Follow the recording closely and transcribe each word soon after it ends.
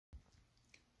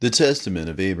The Testament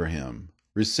of Abraham,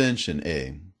 Recension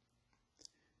A.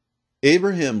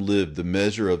 Abraham lived the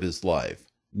measure of his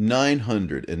life,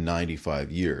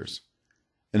 995 years.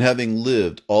 And having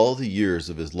lived all the years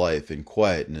of his life in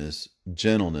quietness,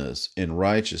 gentleness, and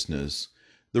righteousness,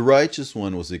 the righteous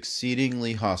one was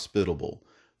exceedingly hospitable,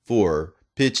 for,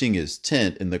 pitching his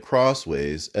tent in the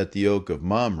crossways at the oak of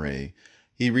Mamre,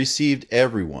 he received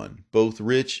everyone, both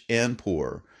rich and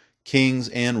poor, kings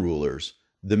and rulers,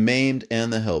 the maimed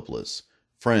and the helpless,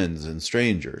 friends and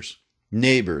strangers,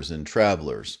 neighbors and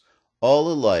travelers.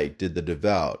 All alike did the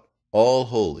devout, all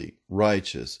holy,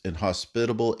 righteous, and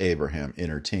hospitable Abraham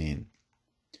entertain.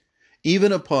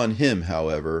 Even upon him,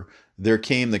 however, there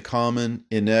came the common,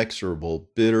 inexorable,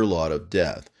 bitter lot of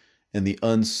death, and the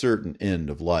uncertain end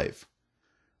of life.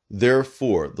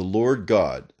 Therefore the Lord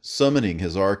God, summoning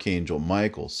his archangel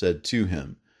Michael, said to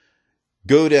him,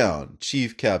 "Go down,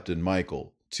 chief captain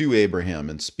Michael, to Abraham,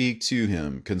 and speak to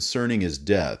him concerning his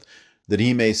death, that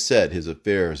he may set his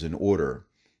affairs in order.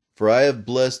 For I have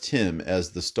blessed him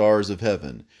as the stars of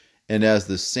heaven, and as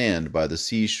the sand by the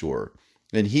seashore,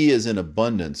 and he is in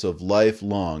abundance of life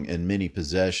long and many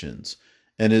possessions,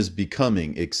 and is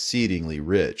becoming exceedingly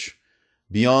rich.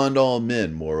 Beyond all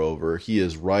men, moreover, he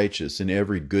is righteous in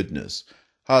every goodness,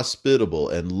 hospitable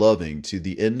and loving to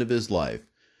the end of his life.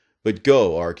 But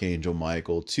go, Archangel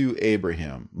Michael, to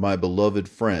Abraham, my beloved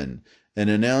friend, and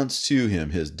announce to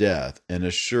him his death, and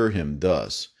assure him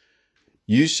thus,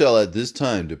 You shall at this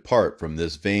time depart from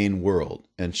this vain world,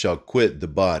 and shall quit the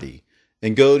body,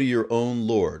 and go to your own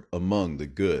Lord among the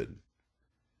good."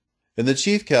 And the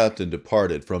chief captain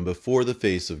departed from before the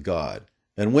face of God,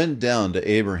 and went down to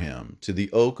Abraham, to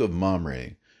the oak of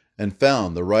Mamre, and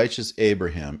found the righteous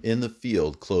Abraham in the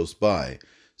field close by,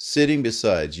 sitting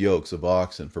beside yokes of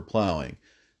oxen for plowing,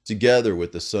 together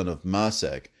with the son of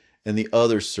Masech and the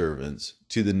other servants,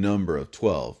 to the number of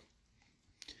 12.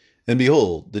 And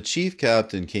behold, the chief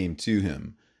captain came to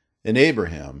him, and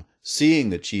Abraham, seeing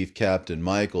the chief captain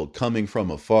Michael coming from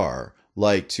afar,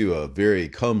 like to a very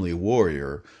comely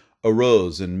warrior,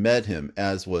 arose and met him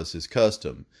as was his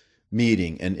custom,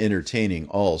 meeting and entertaining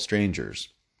all strangers.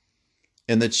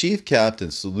 And the chief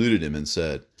captain saluted him and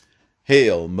said,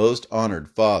 "Hail, most honored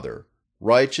Father,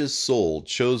 righteous soul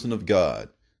chosen of God,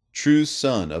 true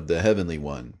Son of the Heavenly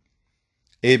One."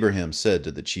 Abraham said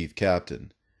to the chief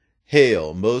captain,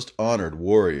 "Hail, most honored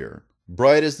warrior,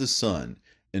 bright as the sun,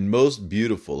 and most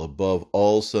beautiful above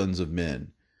all sons of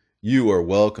men. You are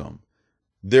welcome.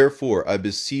 Therefore I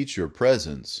beseech your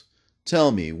presence.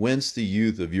 Tell me whence the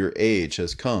youth of your age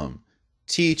has come.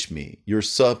 Teach me, your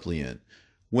suppliant,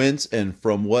 whence and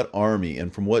from what army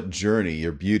and from what journey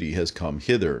your beauty has come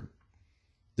hither."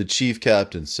 The chief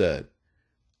captain said,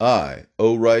 "I,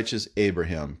 O righteous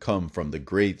Abraham, come from the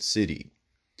great city.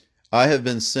 I have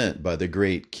been sent by the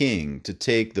great king to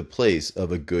take the place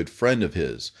of a good friend of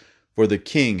his, for the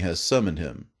king has summoned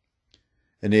him."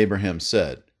 And Abraham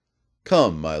said,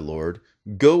 "Come, my lord,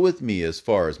 go with me as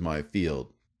far as my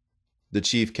field." The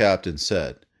chief captain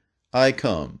said, "I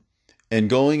come." And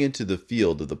going into the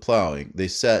field of the plowing, they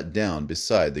sat down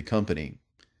beside the company.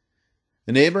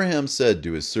 And Abraham said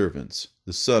to his servants,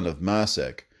 the son of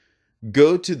Masech,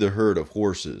 "Go to the herd of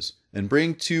horses, and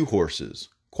bring 2 horses,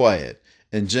 quiet,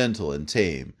 and gentle, and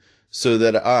tame, so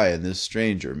that I and this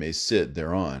stranger may sit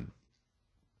thereon."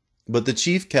 But the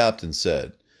chief captain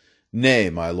said, "Nay,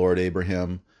 my lord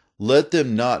Abraham, let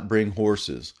them not bring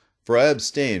horses, for I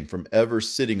abstain from ever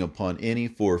sitting upon any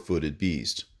 4-footed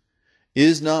beast.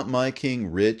 Is not my king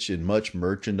rich in much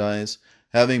merchandise,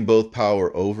 having both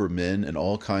power over men and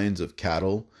all kinds of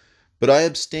cattle? But I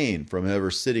abstain from ever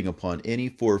sitting upon any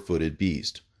 4-footed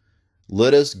beast.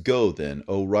 Let us go then,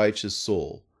 O righteous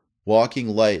soul, walking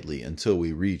lightly until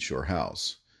we reach your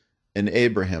house." And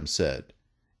Abraham said,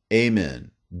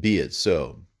 "Amen, be it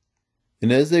so."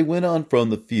 And as they went on from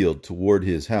the field toward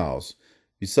his house,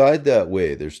 beside that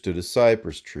way there stood a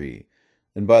cypress tree,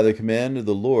 and by the command of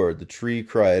the Lord the tree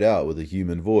cried out with a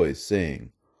human voice,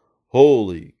 saying,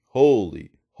 "Holy,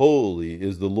 holy, holy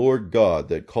is the Lord God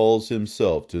that calls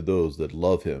himself to those that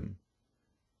love him."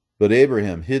 But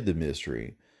Abraham hid the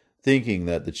mystery, thinking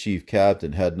that the chief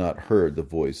captain had not heard the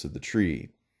voice of the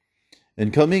tree.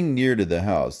 And coming near to the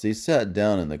house, they sat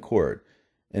down in the court,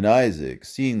 and Isaac,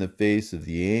 seeing the face of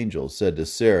the angel, said to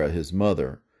Sarah his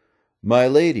mother, "My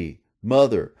lady,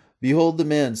 mother, behold, the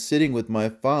man sitting with my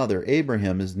father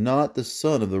Abraham is not the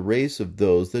son of the race of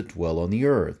those that dwell on the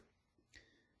earth."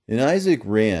 And Isaac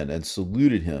ran and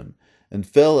saluted him, and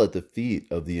fell at the feet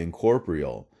of the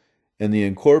incorporeal. And the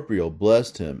incorporeal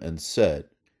blessed him, and said,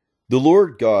 "The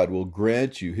Lord God will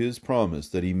grant you his promise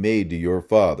that he made to your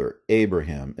father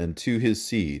Abraham and to his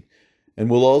seed, and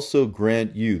will also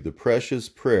grant you the precious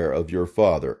prayer of your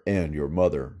father and your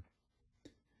mother."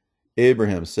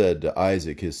 Abraham said to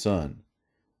Isaac his son,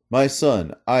 "My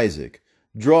son Isaac,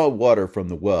 draw water from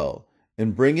the well,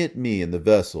 and bring it me in the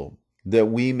vessel,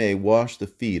 that we may wash the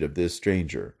feet of this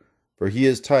stranger, for he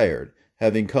is tired,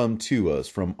 having come to us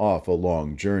from off a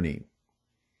long journey."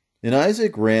 And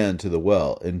Isaac ran to the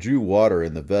well, and drew water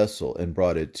in the vessel, and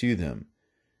brought it to them.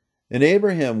 And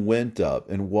Abraham went up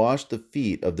and washed the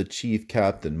feet of the chief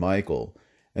captain Michael,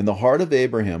 and the heart of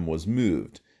Abraham was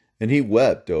moved, and he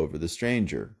wept over the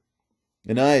stranger.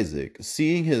 And Isaac,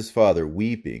 seeing his father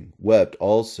weeping, wept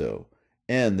also,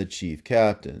 and the chief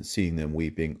captain, seeing them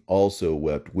weeping, also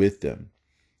wept with them.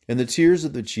 And the tears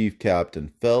of the chief captain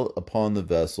fell upon the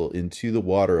vessel into the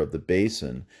water of the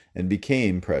basin, and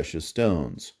became precious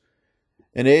stones.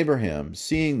 And Abraham,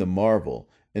 seeing the marvel,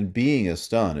 and being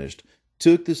astonished,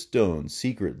 took the stone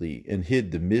secretly, and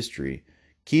hid the mystery,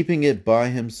 keeping it by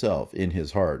himself in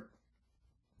his heart.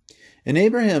 And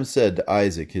Abraham said to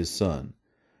Isaac his son,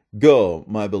 "Go,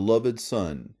 my beloved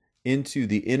son, into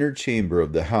the inner chamber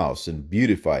of the house, and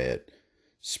beautify it.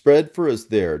 Spread for us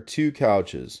there 2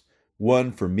 couches,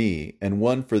 one for me, and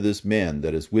one for this man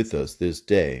that is with us this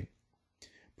day.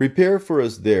 Prepare for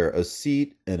us there a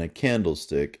seat and a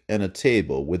candlestick and a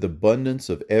table with abundance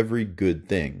of every good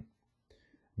thing.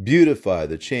 Beautify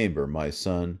the chamber, my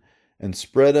son, and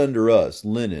spread under us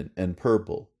linen and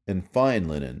purple and fine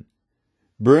linen.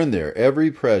 Burn there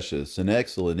every precious and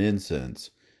excellent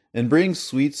incense, and bring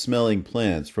sweet-smelling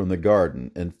plants from the garden,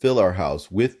 and fill our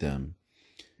house with them.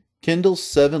 Kindle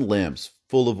 7 lamps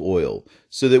full of oil,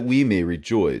 so that we may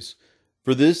rejoice.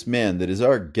 For this man that is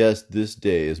our guest this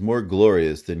day is more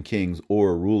glorious than kings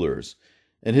or rulers,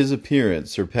 and his appearance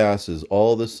surpasses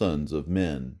all the sons of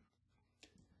men."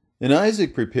 And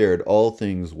Isaac prepared all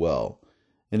things well.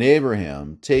 And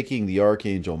Abraham, taking the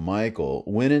archangel Michael,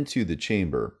 went into the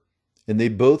chamber. And they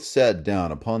both sat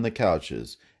down upon the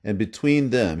couches, and between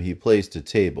them he placed a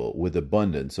table with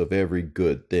abundance of every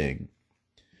good thing.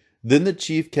 Then the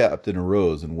chief captain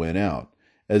arose and went out,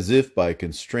 as if by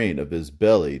constraint of his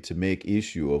belly to make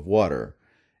issue of water,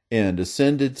 and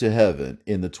ascended to heaven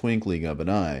in the twinkling of an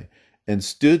eye, and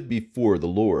stood before the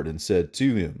Lord, and said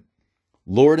to him,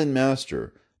 "Lord and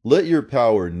Master, let your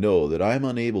power know that I am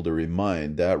unable to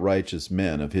remind that righteous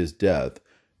man of his death,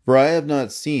 for I have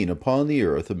not seen upon the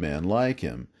earth a man like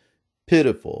him,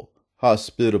 pitiful,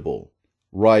 hospitable,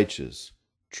 righteous,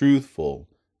 truthful,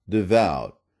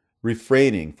 devout,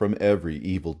 refraining from every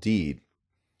evil deed.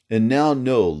 And now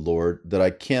know, Lord, that I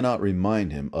cannot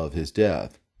remind him of his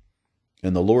death."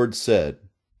 And the Lord said,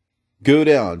 "Go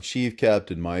down, Chief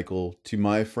Captain Michael, to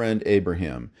my friend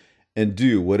Abraham, and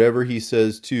do whatever he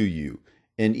says to you,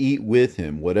 and eat with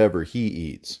him whatever he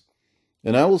eats.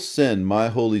 And I will send my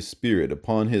Holy Spirit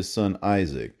upon his son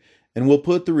Isaac, and will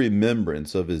put the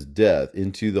remembrance of his death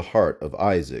into the heart of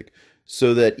Isaac,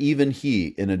 so that even he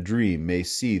in a dream may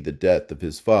see the death of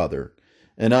his father.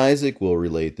 And Isaac will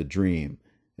relate the dream,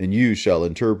 and you shall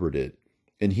interpret it,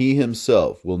 and he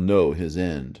himself will know his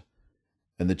end."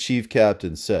 And the chief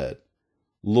captain said,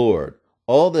 "Lord,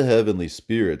 all the heavenly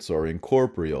spirits are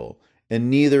incorporeal,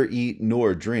 and neither eat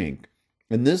nor drink.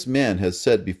 And this man has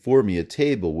set before me a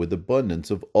table with abundance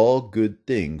of all good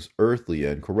things, earthly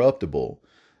and corruptible.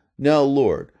 Now,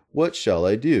 Lord, what shall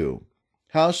I do?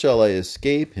 How shall I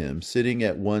escape him, sitting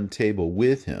at one table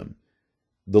with him?"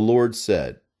 The Lord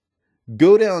said,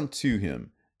 "Go down to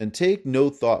him, and take no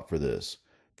thought for this.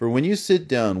 For when you sit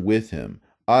down with him,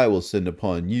 I will send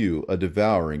upon you a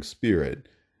devouring spirit,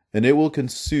 and it will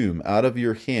consume out of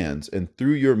your hands and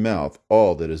through your mouth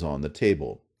all that is on the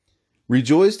table.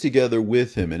 Rejoice together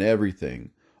with him in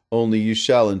everything, only you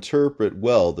shall interpret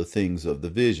well the things of the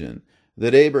vision,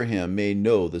 that Abraham may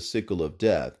know the sickle of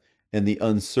death, and the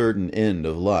uncertain end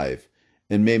of life,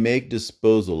 and may make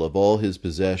disposal of all his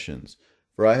possessions.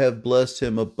 For I have blessed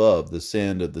him above the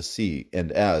sand of the sea,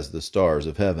 and as the stars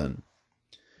of heaven."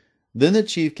 Then the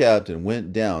chief captain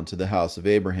went down to the house of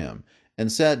Abraham,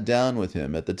 and sat down with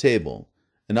him at the table,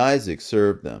 and Isaac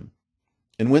served them.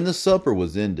 And when the supper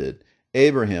was ended,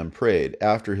 Abraham prayed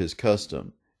after his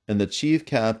custom, and the chief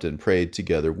captain prayed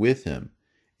together with him,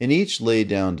 and each lay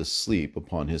down to sleep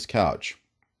upon his couch.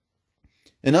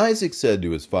 And Isaac said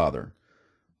to his father,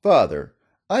 "Father,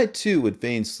 I too would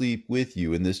fain sleep with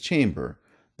you in this chamber,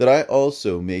 that I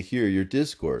also may hear your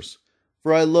discourse,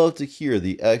 for I love to hear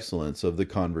the excellence of the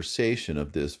conversation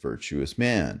of this virtuous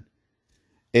man."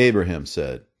 Abraham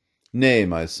said, "Nay,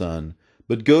 my son,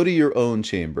 but go to your own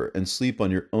chamber, and sleep on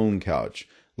your own couch,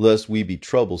 lest we be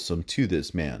troublesome to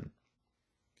this man."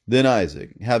 Then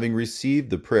Isaac, having received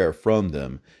the prayer from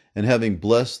them, and having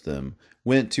blessed them,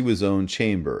 went to his own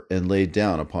chamber, and lay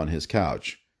down upon his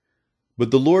couch.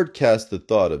 But the Lord cast the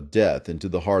thought of death into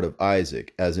the heart of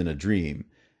Isaac, as in a dream.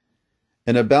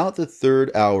 And about the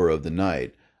 3rd hour of the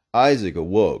night, Isaac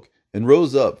awoke, and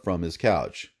rose up from his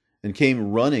couch, and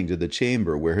came running to the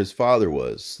chamber where his father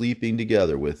was, sleeping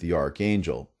together with the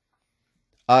archangel.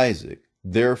 Isaac,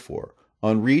 therefore,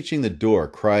 on reaching the door,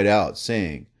 cried out,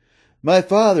 saying, "My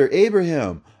father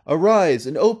Abraham, arise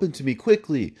and open to me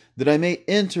quickly, that I may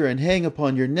enter and hang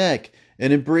upon your neck,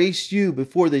 and embrace you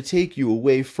before they take you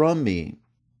away from me."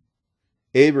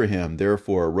 Abraham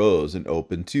therefore arose and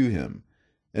opened to him.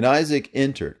 And Isaac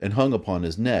entered and hung upon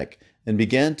his neck, and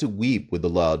began to weep with a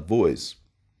loud voice.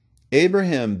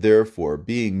 Abraham therefore,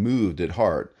 being moved at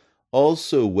heart,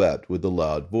 also wept with a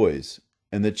loud voice.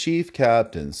 And the chief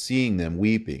captain, seeing them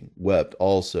weeping, wept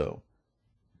also.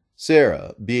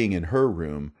 Sarah, being in her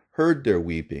room, heard their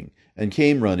weeping, and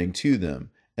came running to them,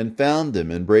 and found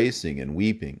them embracing and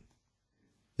weeping.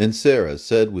 And Sarah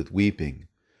said with weeping,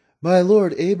 "My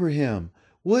lord Abraham,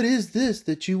 what is this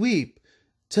that you weep?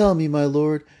 Tell me, my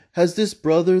lord, has this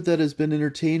brother that has been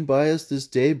entertained by us this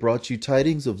day brought you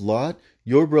tidings of Lot,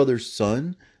 your brother's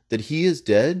son, that he is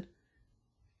dead?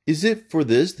 Is it for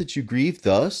this that you grieve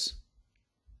thus?"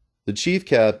 The chief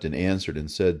captain answered and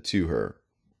said to her,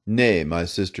 "Nay, my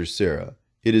sister Sarah,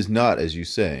 it is not as you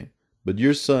say, but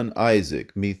your son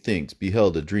Isaac, methinks,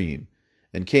 beheld a dream,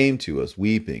 and came to us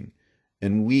weeping,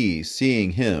 and we,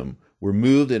 seeing him, were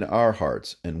moved in our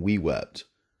hearts, and we wept."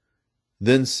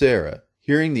 Then Sarah,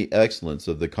 hearing the excellence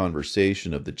of the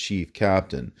conversation of the chief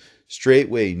captain,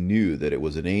 straightway knew that it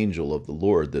was an angel of the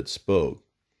Lord that spoke.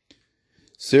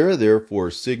 Sarah therefore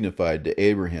signified to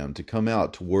Abraham to come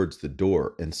out towards the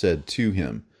door, and said to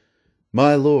him,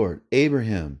 "My lord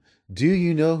Abraham, do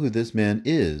you know who this man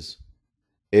is?"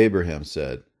 Abraham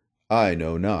said, "I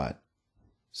know not."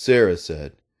 Sarah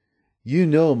said, "You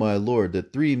know, my lord,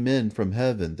 that 3 men from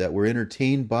heaven that were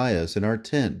entertained by us in our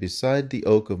tent beside the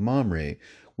oak of Mamre,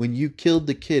 when you killed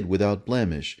the kid without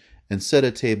blemish, and set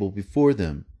a table before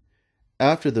them.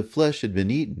 After the flesh had been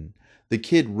eaten, the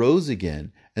kid rose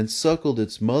again, and suckled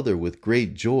its mother with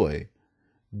great joy.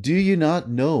 Do you not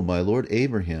know, my lord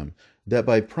Abraham, that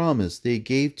by promise they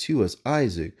gave to us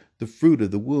Isaac, the fruit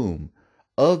of the womb?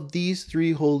 Of these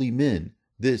 3 holy men,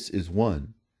 this is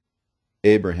one."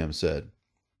 Abraham said,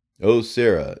 "O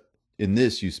Sarah, in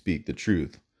this you speak the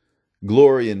truth.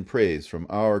 Glory and praise from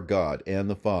our God and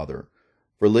the Father.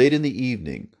 For late in the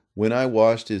evening, when I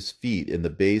washed his feet in the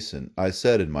basin, I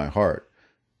said in my heart,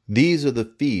 These are the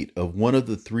feet of one of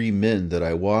the 3 men that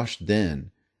I washed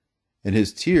then. And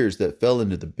his tears that fell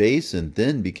into the basin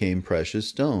then became precious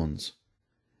stones.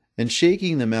 And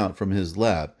shaking them out from his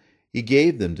lap, he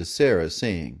gave them to Sarah,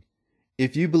 saying,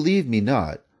 If you believe me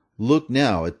not, look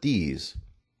now at these.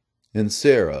 And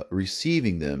Sarah,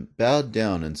 receiving them, bowed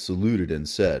down and saluted and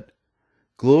said,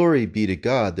 Glory be to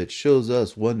God that shows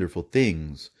us wonderful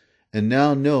things. And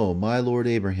now know, my lord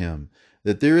Abraham,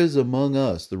 that there is among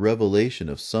us the revelation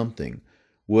of something,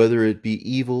 whether it be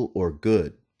evil or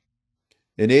good.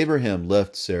 And Abraham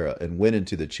left Sarah and went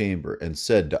into the chamber and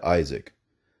said to Isaac,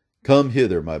 Come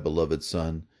hither, my beloved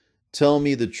son. Tell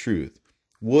me the truth.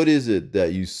 What is it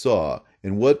that you saw,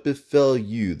 and what befell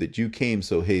you that you came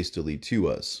so hastily to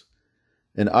us?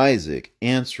 And Isaac,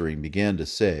 answering, began to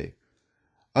say,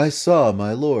 I saw,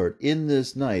 my lord, in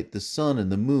this night the sun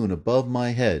and the moon above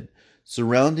my head,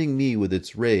 surrounding me with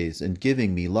its rays and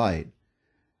giving me light.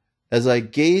 As I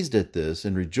gazed at this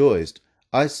and rejoiced,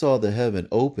 I saw the heaven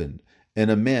opened,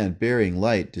 and a man bearing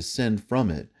light descend from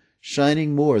it,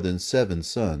 shining more than 7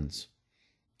 suns.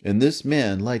 And this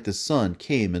man, like the sun,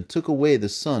 came and took away the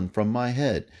sun from my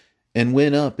head, and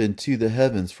went up into the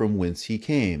heavens from whence he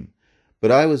came.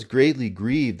 But I was greatly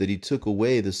grieved that he took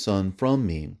away the sun from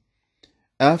me.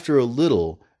 After a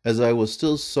little, as I was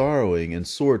still sorrowing and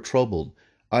sore troubled,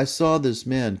 I saw this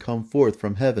man come forth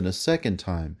from heaven a second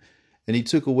time, and he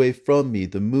took away from me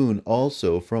the moon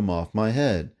also from off my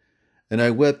head. And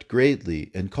I wept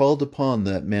greatly, and called upon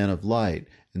that man of light,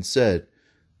 and said,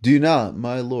 Do not,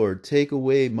 my Lord, take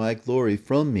away my glory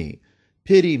from me.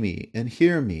 Pity me, and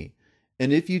hear me.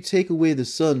 And if you take away the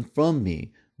sun from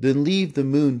me, then leave the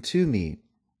moon to me.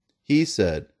 He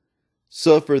said,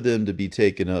 Suffer them to be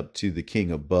taken up to the king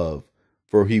above,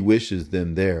 for he wishes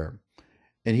them there.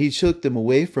 And he took them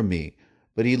away from me,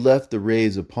 but he left the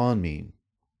rays upon me.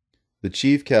 The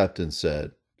chief captain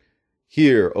said,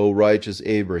 Hear, O righteous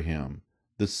Abraham,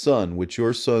 the sun which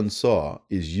your son saw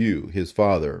is you, his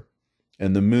father,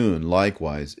 and the moon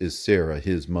likewise is Sarah,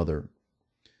 his mother.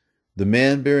 The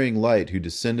man bearing light who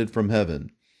descended from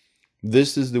heaven,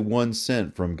 This is the one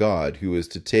sent from God, who is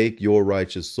to take your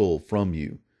righteous soul from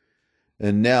you.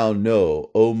 And now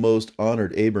know, O most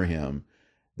honored Abraham,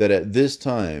 that at this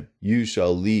time you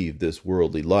shall leave this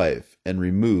worldly life and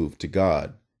remove to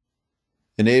God."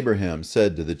 And Abraham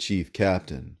said to the chief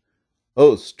captain,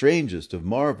 "O strangest of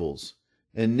marvels,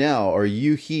 and now are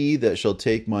you he that shall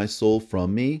take my soul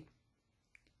from me?"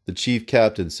 The chief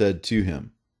captain said to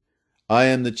him, "I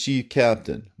am the chief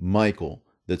captain, Michael,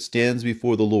 that stands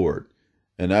before the Lord,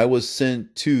 and I was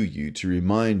sent to you to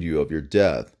remind you of your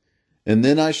death, and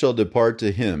then I shall depart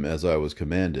to him as I was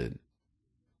commanded."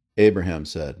 Abraham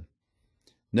said,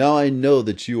 "Now I know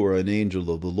that you are an angel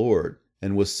of the Lord,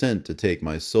 and was sent to take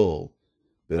my soul.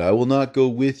 But I will not go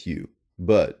with you,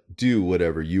 but do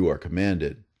whatever you are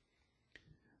commanded."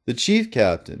 The chief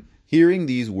captain, hearing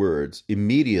these words,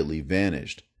 immediately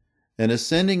vanished, and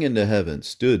ascending into heaven,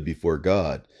 stood before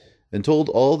God, and told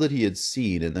all that he had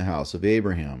seen in the house of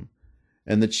Abraham.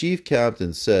 And the chief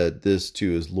captain said this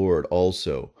to his Lord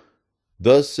also,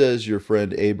 "Thus says your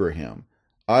friend Abraham,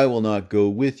 I will not go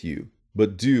with you,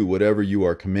 but do whatever you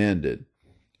are commanded.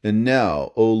 And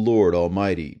now, O Lord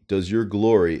Almighty, does your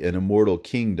glory and immortal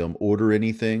kingdom order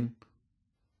anything?"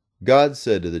 God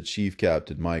said to the chief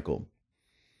captain Michael,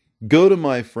 "Go to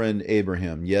my friend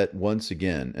Abraham yet once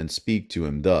again, and speak to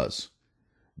him thus.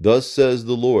 Thus says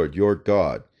the Lord your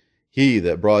God, he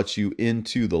that brought you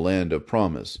into the land of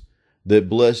promise, that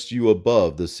blessed you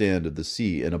above the sand of the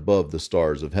sea and above the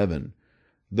stars of heaven,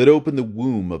 that opened the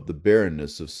womb of the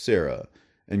barrenness of Sarah,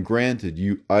 and granted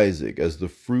you Isaac as the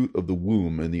fruit of the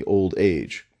womb in the old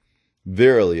age.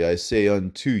 Verily I say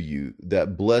unto you,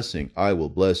 that blessing I will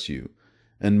bless you,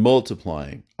 and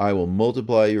multiplying I will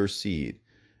multiply your seed,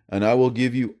 and I will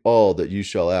give you all that you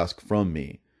shall ask from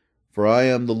me. For I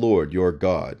am the Lord your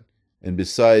God, and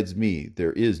besides me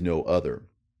there is no other.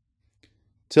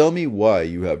 Tell me why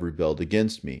you have rebelled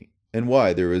against me, and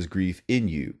why there is grief in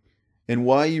you, and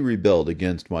why you rebelled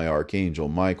against my archangel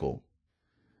Michael.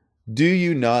 Do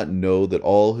you not know that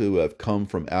all who have come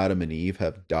from Adam and Eve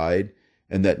have died,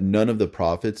 and that none of the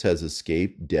prophets has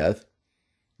escaped death?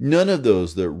 None of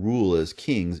those that rule as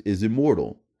kings is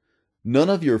immortal. None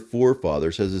of your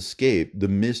forefathers has escaped the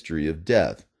mystery of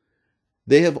death.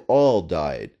 They have all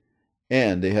died,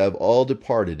 and they have all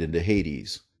departed into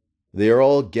Hades. They are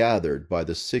all gathered by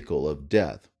the sickle of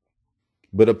death.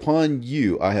 But upon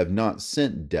you I have not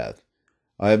sent death.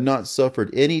 I have not suffered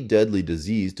any deadly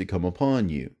disease to come upon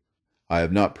you. I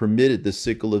have not permitted the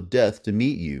sickle of death to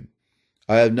meet you.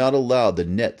 I have not allowed the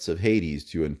nets of Hades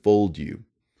to enfold you.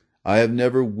 I have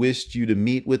never wished you to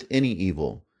meet with any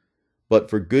evil. But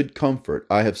for good comfort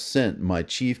I have sent my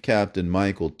chief captain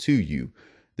Michael to you,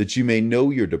 that you may know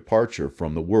your departure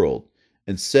from the world,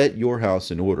 and set your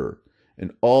house in order,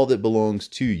 and all that belongs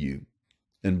to you,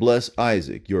 and bless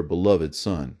Isaac your beloved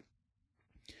son.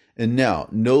 And now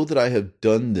know that I have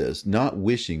done this not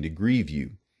wishing to grieve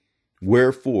you.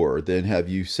 Wherefore then have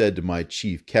you said to my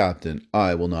chief captain,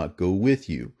 I will not go with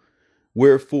you?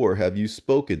 Wherefore have you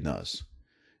spoken thus?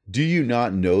 Do you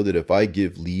not know that if I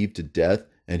give leave to death,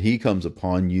 and he comes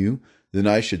upon you, then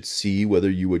I should see whether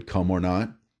you would come or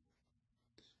not?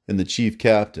 And the chief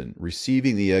captain,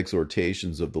 receiving the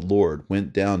exhortations of the Lord,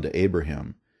 went down to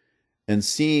Abraham. And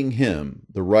seeing him,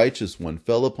 the righteous one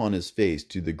fell upon his face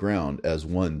to the ground as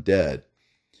one dead.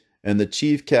 And the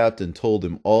chief captain told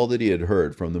him all that he had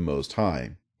heard from the Most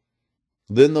High.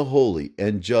 Then the holy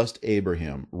and just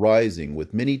Abraham, rising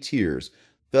with many tears,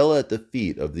 fell at the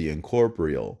feet of the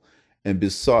incorporeal, and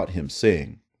besought him,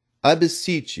 saying, I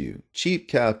beseech you, chief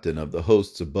captain of the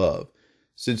hosts above,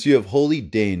 since you have wholly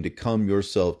deigned to come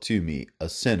yourself to me, a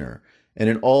sinner, and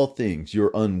in all things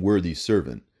your unworthy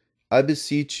servant, I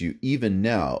beseech you even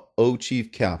now, O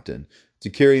chief captain, to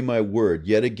carry my word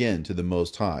yet again to the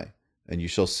Most High. And you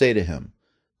shall say to him,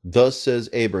 Thus says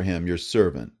Abraham your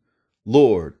servant,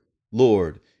 Lord,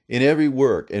 Lord, in every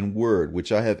work and word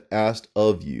which I have asked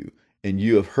of you, and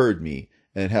you have heard me,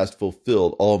 and hast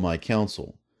fulfilled all my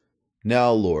counsel.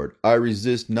 Now, Lord, I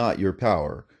resist not your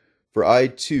power, for I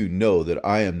too know that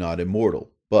I am not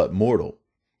immortal, but mortal.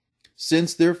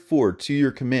 Since therefore to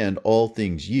your command all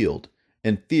things yield,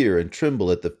 and fear and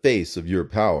tremble at the face of your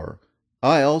power,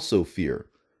 I also fear.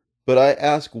 But I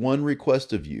ask one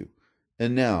request of you.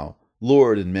 And now,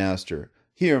 Lord and Master,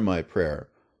 hear my prayer.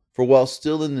 For while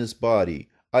still in this body,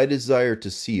 I desire to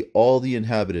see all the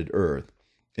inhabited earth,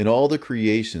 and all the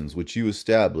creations which you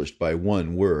established by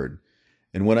one word.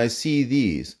 And when I see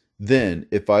these, then,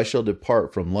 if I shall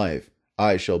depart from life,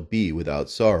 I shall be without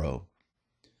sorrow.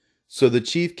 So the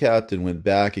chief captain went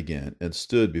back again, and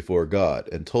stood before God,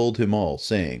 and told him all,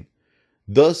 saying,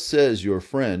 Thus says your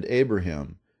friend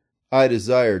Abraham, I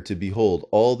desired to behold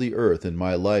all the earth in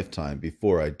my lifetime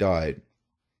before I died.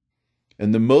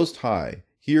 And the Most High,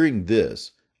 hearing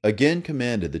this, again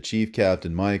commanded the chief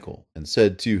captain Michael, and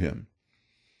said to him,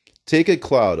 Take a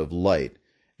cloud of light,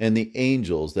 and the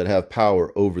angels that have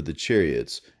power over the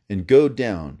chariots, and go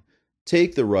down,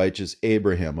 take the righteous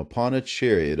Abraham upon a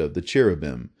chariot of the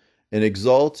cherubim, and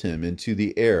exalt him into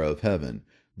the air of heaven,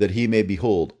 that he may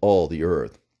behold all the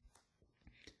earth.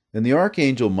 And the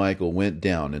archangel Michael went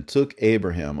down and took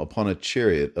Abraham upon a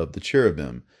chariot of the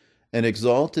cherubim, and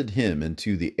exalted him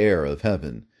into the air of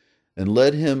heaven, and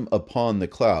led him upon the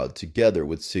cloud together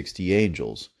with 60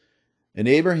 angels. And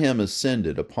Abraham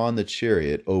ascended upon the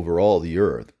chariot over all the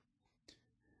earth.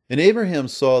 And Abraham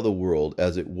saw the world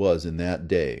as it was in that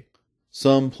day,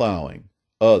 some plowing,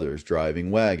 others driving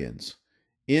wagons,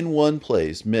 in one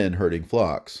place men herding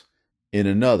flocks, in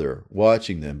another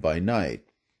watching them by night,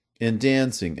 and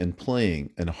dancing and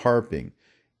playing and harping,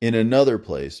 in another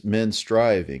place men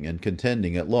striving and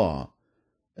contending at law,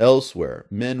 elsewhere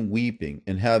men weeping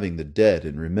and having the dead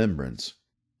in remembrance.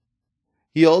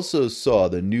 He also saw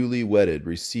the newly wedded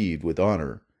received with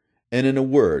honor, and in a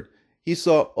word, he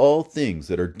saw all things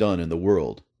that are done in the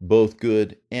world, both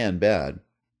good and bad.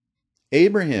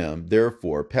 Abraham,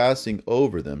 therefore, passing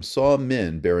over them, saw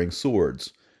men bearing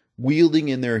swords, wielding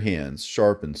in their hands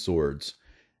sharpened swords.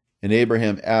 And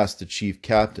Abraham asked the chief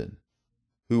captain,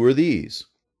 Who are these?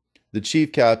 The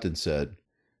chief captain said,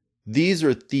 These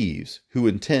are thieves who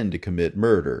intend to commit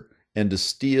murder, and to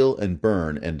steal and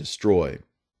burn and destroy.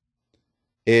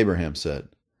 Abraham said,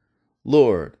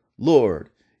 Lord, Lord,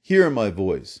 hear my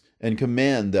voice, and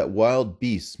command that wild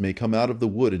beasts may come out of the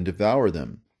wood and devour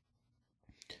them.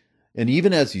 And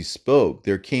even as he spoke,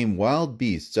 there came wild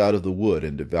beasts out of the wood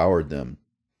and devoured them.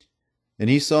 And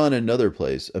he saw in another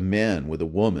place a man with a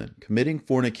woman committing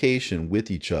fornication with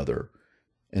each other,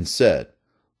 and said,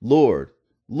 Lord,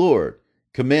 Lord,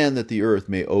 command that the earth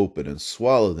may open and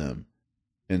swallow them.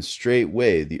 And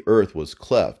straightway the earth was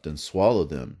cleft and swallowed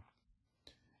them.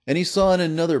 And he saw in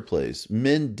another place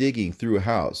men digging through a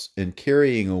house and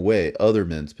carrying away other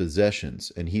men's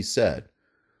possessions. And he said,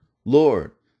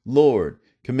 Lord, Lord,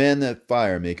 command that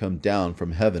fire may come down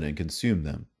from heaven and consume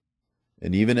them.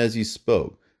 And even as he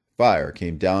spoke, fire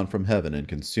came down from heaven and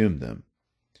consumed them.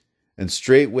 And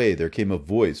straightway there came a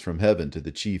voice from heaven to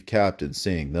the chief captain,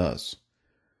 saying thus,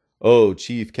 O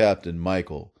chief captain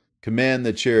Michael, command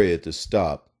the chariot to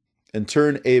stop, and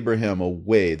turn Abraham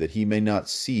away, that he may not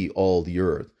see all the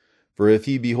earth. For if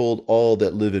he behold all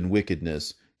that live in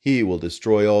wickedness, he will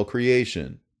destroy all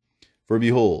creation. For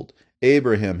behold,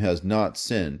 Abraham has not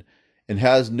sinned, and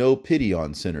has no pity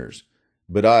on sinners.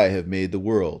 But I have made the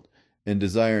world, and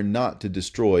desire not to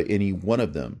destroy any one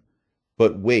of them,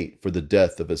 but wait for the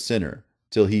death of a sinner,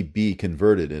 till he be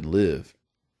converted and live.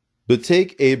 But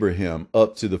take Abraham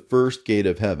up to the first gate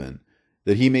of heaven,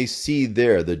 that he may see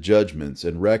there the judgments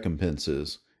and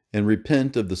recompenses, and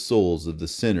repent of the souls of the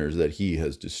sinners that he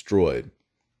has destroyed.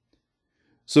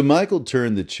 So Michael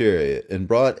turned the chariot, and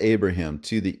brought Abraham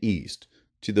to the east,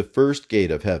 to the first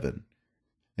gate of heaven.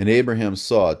 And Abraham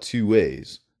saw 2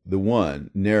 ways, the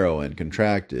one narrow and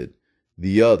contracted,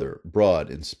 the other broad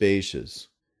and spacious.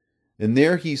 And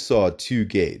there he saw 2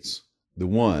 gates, the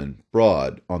one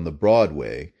broad on the broad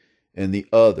way, and the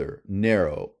other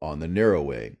narrow on the narrow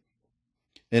way.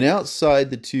 And outside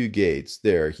the 2 gates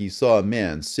there he saw a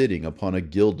man sitting upon a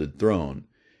gilded throne,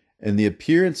 and the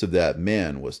appearance of that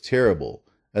man was terrible,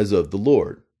 as of the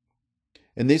Lord.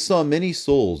 And they saw many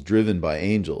souls driven by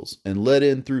angels, and led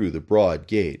in through the broad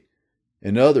gate,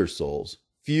 and other souls,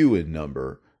 few in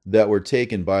number, that were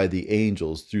taken by the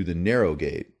angels through the narrow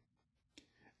gate.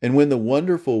 And when the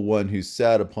wonderful one who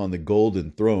sat upon the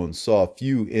golden throne saw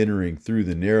few entering through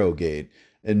the narrow gate,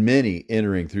 and many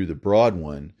entering through the broad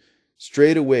one,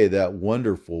 straightway that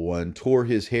wonderful one tore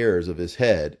his hairs of his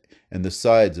head and the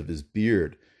sides of his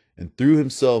beard, and threw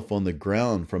himself on the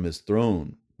ground from his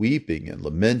throne, weeping and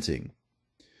lamenting.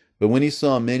 But when he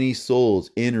saw many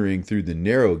souls entering through the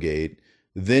narrow gate,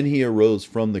 then he arose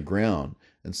from the ground,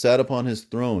 and sat upon his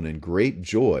throne in great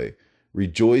joy,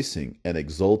 rejoicing and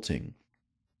exulting.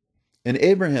 And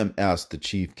Abraham asked the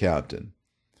chief captain,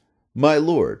 My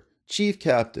lord, chief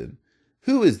captain,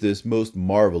 who is this most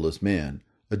marvelous man,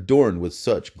 adorned with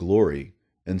such glory?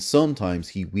 And sometimes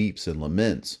he weeps and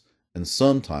laments, and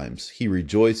sometimes he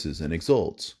rejoices and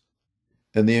exults.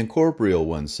 And the incorporeal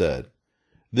one said,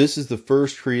 This is the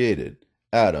first created,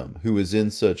 Adam, who is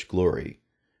in such glory.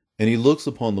 And he looks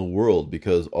upon the world,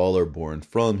 because all are born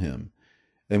from him.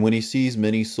 And when he sees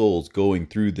many souls going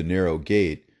through the narrow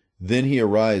gate, then he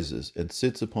arises and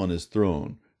sits upon his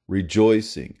throne,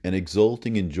 rejoicing and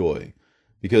exulting in joy,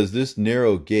 because this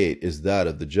narrow gate is that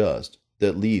of the just,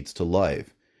 that leads to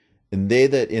life, and they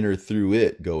that enter through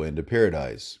it go into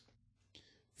paradise.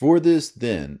 For this,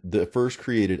 then, the first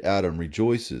created Adam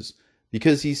rejoices,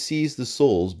 because he sees the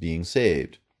souls being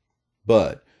saved.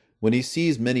 But when he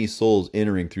sees many souls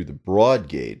entering through the broad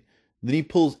gate, then he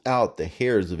pulls out the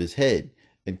hairs of his head,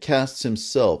 and casts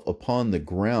himself upon the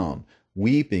ground,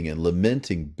 weeping and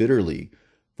lamenting bitterly.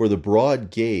 For the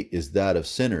broad gate is that of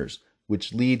sinners,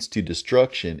 which leads to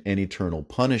destruction and eternal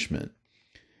punishment.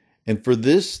 And for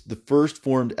this the first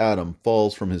formed Adam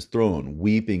falls from his throne,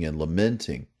 weeping and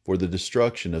lamenting for the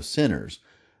destruction of sinners.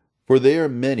 For they are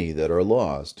many that are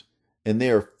lost, and they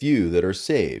are few that are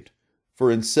saved.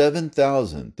 For in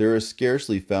 7,000 there is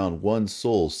scarcely found one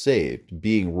soul saved,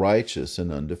 being righteous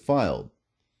and undefiled.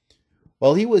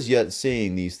 While he was yet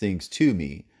saying these things to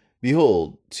me,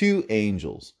 behold, 2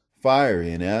 angels,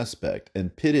 fiery in aspect,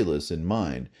 and pitiless in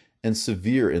mind, and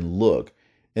severe in look,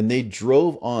 and they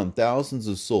drove on thousands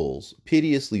of souls,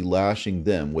 piteously lashing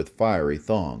them with fiery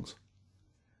thongs.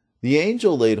 The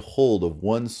angel laid hold of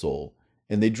one soul,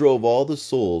 and they drove all the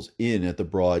souls in at the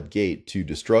broad gate to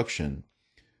destruction.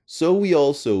 So we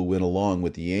also went along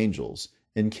with the angels,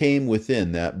 and came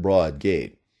within that broad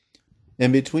gate.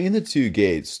 And between the 2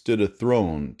 gates stood a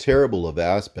throne terrible of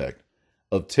aspect,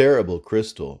 of terrible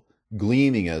crystal,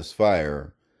 gleaming as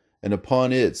fire, and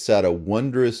upon it sat a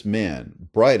wondrous man,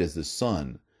 bright as the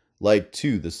sun, like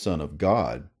to the Son of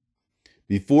God.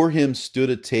 Before him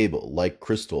stood a table like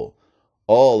crystal,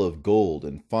 all of gold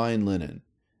and fine linen,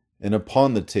 and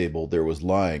upon the table there was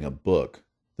lying a book,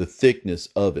 the thickness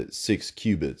of it 6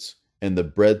 cubits, and the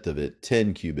breadth of it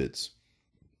 10 cubits.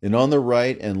 And on the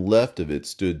right and left of it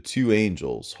stood 2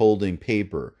 angels, holding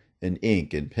paper and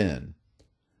ink and pen.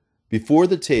 Before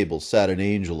the table sat an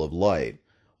angel of light,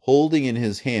 holding in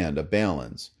his hand a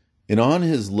balance, and on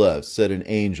his left sat an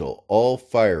angel, all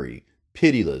fiery,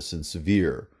 pitiless, and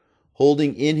severe,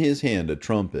 holding in his hand a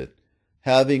trumpet,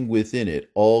 having within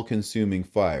it all-consuming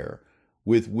fire,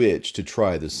 with which to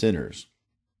try the sinners.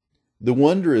 The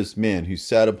wondrous man who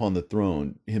sat upon the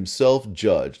throne himself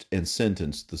judged and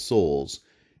sentenced the souls,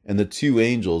 and the 2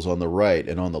 angels on the right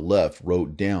and on the left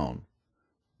wrote down.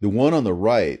 The one on the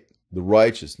right, the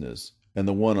righteousness, and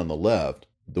the one on the left,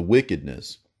 the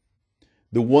wickedness.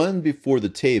 The one before the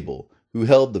table, who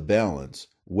held the balance,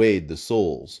 weighed the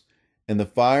souls, and the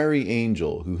fiery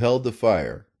angel who held the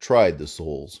fire tried the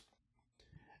souls.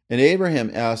 And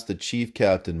Abraham asked the chief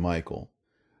captain Michael,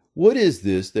 "What is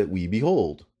this that we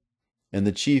behold?" And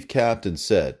the chief captain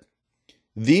said,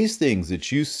 "These things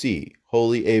that you see,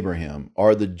 holy Abraham,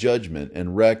 are the judgment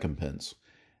and recompense.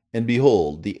 And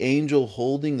behold, the angel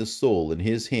holding the soul in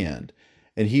his hand,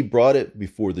 and he brought it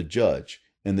before the judge.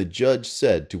 And the judge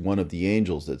said to one of the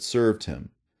angels that served him,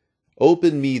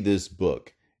 Open me this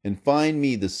book, and find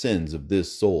me the sins of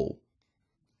this soul.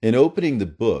 In opening the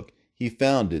book, he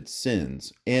found its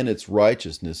sins and its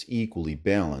righteousness equally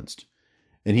balanced.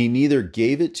 And he neither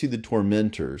gave it to the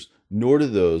tormentors, nor to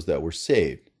those that were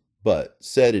saved, but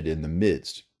set it in the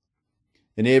midst.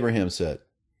 And Abraham said,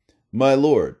 My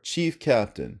Lord, chief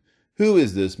captain, who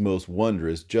is this most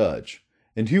wondrous judge?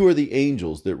 And who are the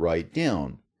angels that write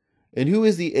down? And who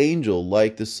is the angel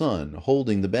like the sun,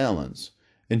 holding the balance?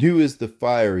 And who is the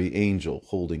fiery angel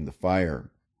holding the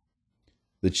fire?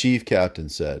 The chief captain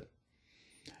said,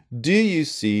 Do you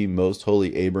see, most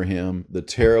holy Abraham, the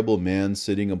terrible man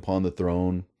sitting upon the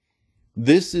throne?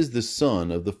 This is the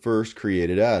son of the first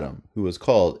created Adam, who was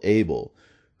called Abel,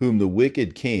 whom the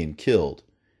wicked Cain killed.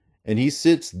 And he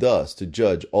sits thus to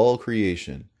judge all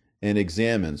creation, and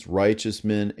examines righteous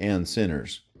men and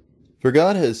sinners. For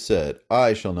God has said,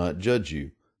 I shall not judge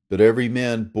you, but every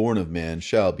man born of man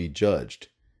shall be judged.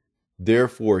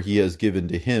 Therefore he has given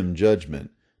to him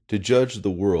judgment, to judge the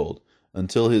world,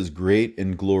 until his great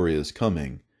and glorious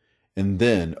coming. And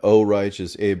then, O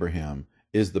righteous Abraham,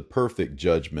 is the perfect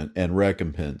judgment and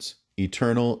recompense,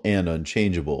 eternal and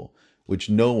unchangeable,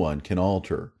 which no one can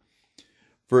alter.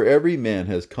 For every man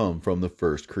has come from the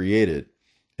first created,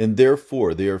 and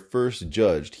therefore they are first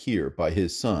judged here by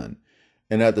his Son,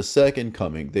 and at the second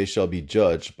coming they shall be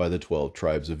judged by the 12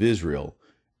 tribes of Israel,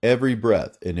 every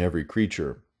breath and every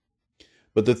creature.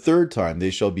 But the third time they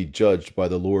shall be judged by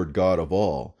the Lord God of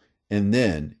all, and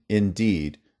then,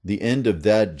 indeed, the end of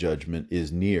that judgment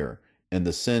is near, and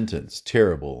the sentence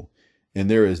terrible, and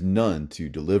there is none to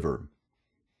deliver.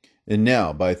 And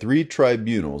now by 3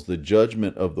 tribunals the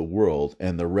judgment of the world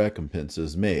and the recompense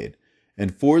is made,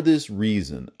 and for this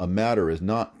reason a matter is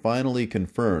not finally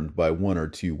confirmed by 1 or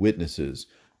 2 witnesses,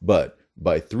 but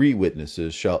by 3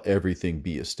 witnesses shall everything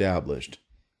be established.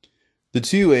 The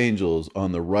 2 angels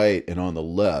on the right and on the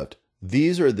left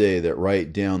These are they that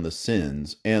write down the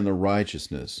sins and the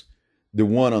righteousness. The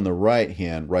one on the right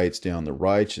hand writes down the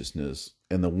righteousness,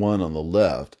 and the one on the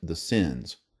left the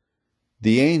sins.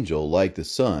 The angel, like the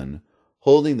sun,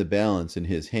 holding the balance in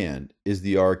his hand, is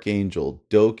the archangel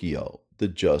Dokiel, the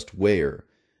just weigher,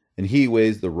 and he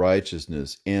weighs the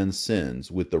righteousness and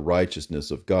sins with the righteousness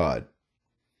of God.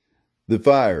 The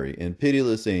fiery and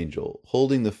pitiless angel,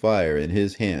 holding the fire in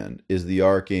his hand, is the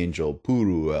archangel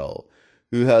Puruel,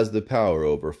 who has the power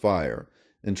over fire,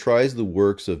 and tries the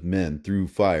works of men through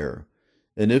fire.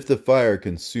 And if the fire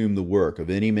consume the work of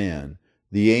any man,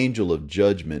 the angel of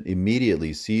judgment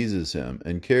immediately seizes him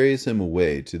and carries him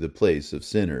away to the place of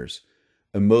sinners,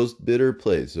 a most bitter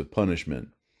place of punishment.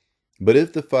 But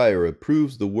if the fire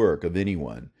approves the work of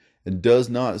anyone, and does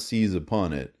not seize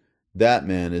upon it, that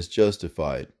man is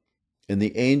justified. And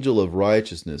the angel of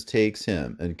righteousness takes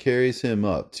him and carries him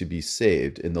up to be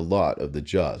saved in the lot of the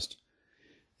just.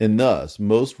 And thus,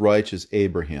 most righteous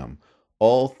Abraham,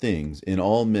 all things in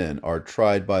all men are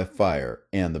tried by fire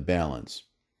and the balance.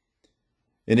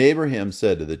 And Abraham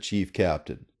said to the chief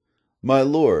captain, My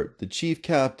lord, the chief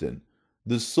captain,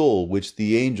 the soul which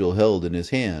the angel held in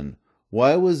his hand,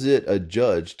 why was it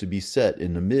adjudged to be set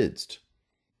in the midst?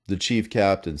 The chief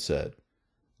captain said,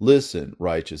 Listen,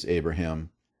 righteous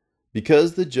Abraham.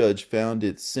 Because the judge found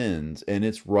its sins and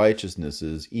its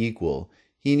righteousnesses equal,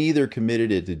 he neither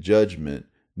committed it to judgment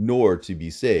nor to be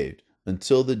saved,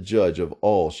 until the judge of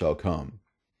all shall come.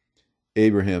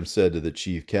 Abraham said to the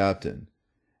chief captain,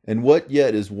 And what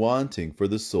yet is wanting for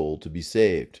the soul to be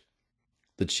saved?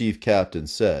 The chief captain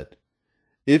said,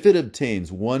 If it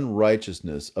obtains one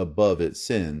righteousness above its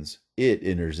sins, it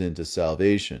enters into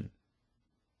salvation.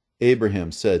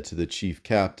 Abraham said to the chief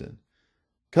captain,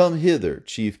 Come hither,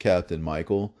 chief captain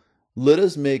Michael. Let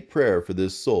us make prayer for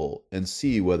this soul, and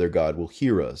see whether God will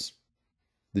hear us.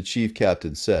 The chief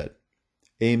captain said,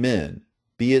 Amen,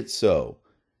 be it so.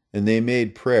 And they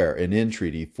made prayer and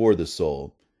entreaty for the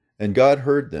soul, and God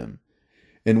heard them.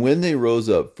 And when they rose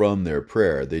up from their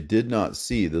prayer, they did not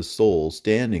see the soul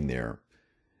standing there.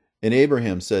 And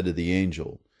Abraham said to the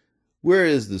angel, Where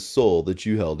is the soul that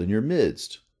you held in your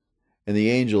midst? And the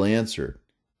angel answered,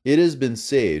 It has been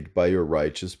saved by your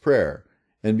righteous prayer.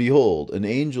 And behold, an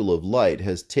angel of light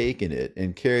has taken it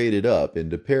and carried it up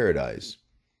into paradise.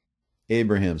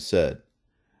 Abraham said,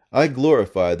 I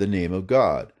glorify the name of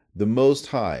God, the Most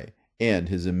High, and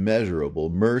his immeasurable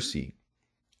mercy.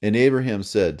 And Abraham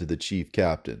said to the chief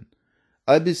captain,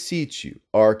 I beseech you,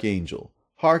 archangel,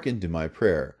 hearken to my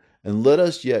prayer, and let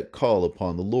us yet call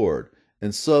upon the Lord,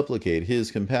 and supplicate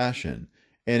his compassion,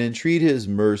 and entreat his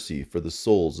mercy for the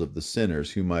souls of the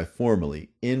sinners whom I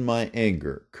formerly, in my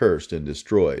anger, cursed and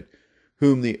destroyed,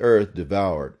 whom the earth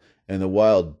devoured, and the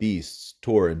wild beasts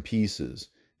tore in pieces,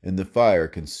 and the fire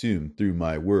consumed through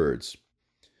my words.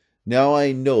 Now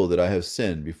I know that I have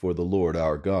sinned before the Lord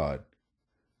our God.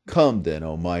 Come then,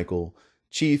 O Michael,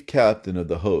 chief captain of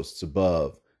the hosts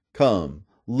above, come,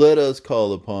 let us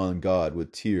call upon God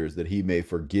with tears, that he may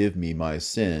forgive me my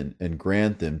sin, and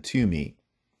grant them to me.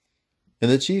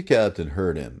 And the chief captain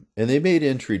heard him, and they made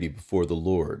entreaty before the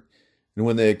Lord. And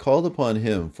when they had called upon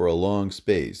him for a long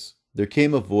space, there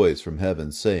came a voice from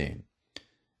heaven, saying,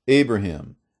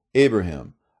 Abraham,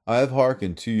 Abraham, I have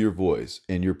hearkened to your voice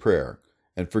and your prayer,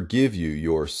 and forgive you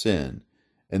your sin.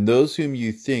 And those whom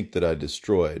you think that I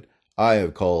destroyed, I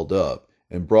have called up,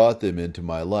 and brought them into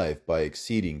my life by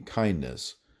exceeding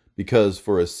kindness, because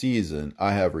for a season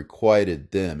I have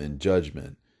requited them in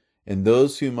judgment. And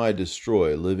those whom I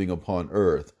destroy living upon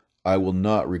earth, I will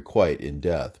not requite in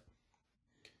death.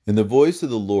 And the voice of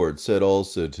the Lord said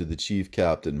also to the chief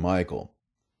captain Michael,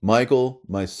 Michael,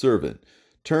 my servant,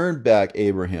 turn back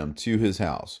Abraham to his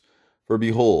house, for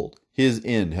behold, his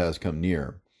end has come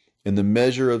near, and the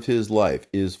measure of his life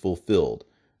is fulfilled,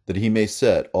 that he may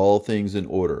set all things in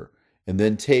order, and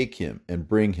then take him and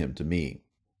bring him to me.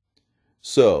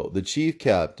 So the chief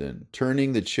captain,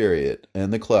 turning the chariot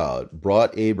and the cloud,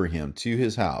 brought Abraham to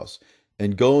his house,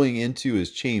 and going into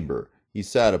his chamber, he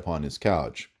sat upon his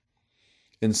couch.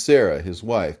 And Sarah his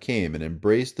wife came and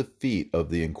embraced the feet of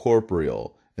the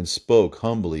incorporeal, and spoke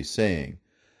humbly, saying,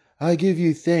 I give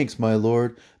you thanks, my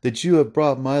lord, that you have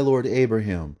brought my lord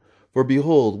Abraham, for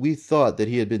behold, we thought that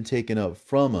he had been taken up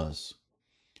from us.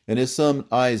 And his son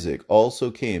Isaac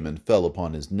also came and fell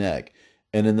upon his neck,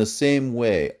 and in the same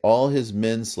way all his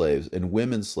men slaves and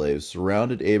women slaves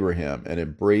surrounded Abraham and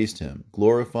embraced him,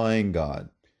 glorifying God.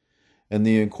 And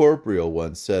the incorporeal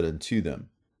one said unto them,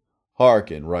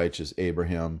 Hearken, righteous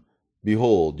Abraham,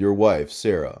 behold your wife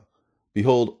Sarah,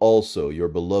 behold also your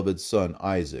beloved son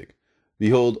Isaac,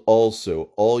 behold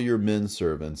also all your men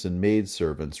servants and maid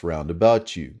servants round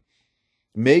about you.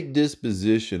 Make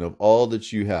disposition of all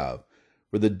that you have,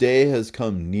 for the day has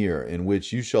come near in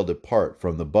which you shall depart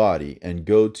from the body and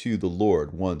go to the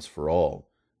Lord once for all.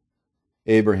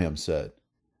 Abraham said,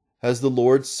 Has the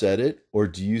Lord said it, or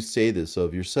do you say this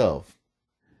of yourself?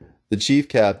 The chief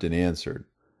captain answered,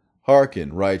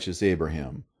 Hearken, righteous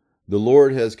Abraham, the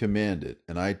Lord has commanded,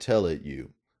 and I tell it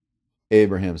you.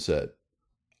 Abraham said,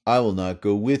 I will not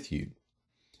go with you.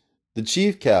 The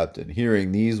chief captain,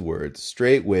 hearing these words,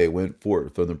 straightway went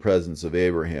forth from the presence of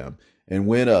Abraham, and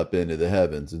went up into the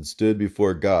heavens, and stood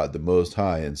before God the Most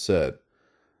High, and said,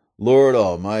 Lord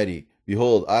Almighty,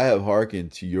 behold, I have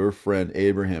hearkened to your friend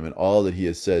Abraham and all that he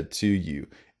has said to you,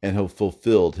 and have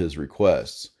fulfilled his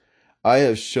requests. I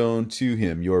have shown to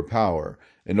him your power,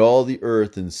 and all the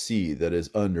earth and sea that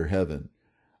is under heaven.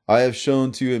 I have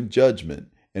shown to him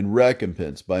judgment and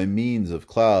recompense by means of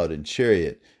cloud and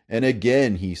chariot. And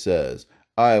again he says,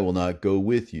 I will not go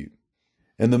with you.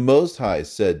 And the Most High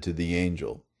said to the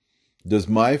angel, Does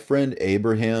my friend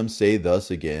Abraham say thus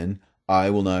again, I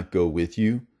will not go with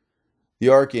you? The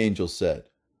archangel said,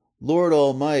 Lord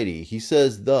Almighty, he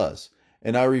says thus,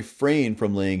 and I refrain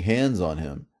from laying hands on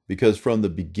him, because from the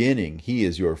beginning he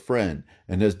is your friend,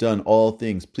 and has done all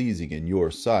things pleasing in your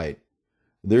sight.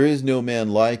 There is no man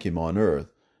like him on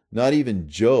earth, not even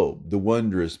Job, the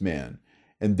wondrous man,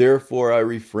 and therefore I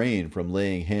refrain from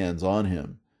laying hands on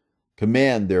him.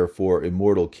 Command, therefore,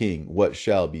 immortal King, what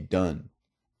shall be done.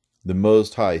 The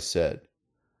Most High said,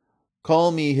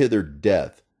 Call me hither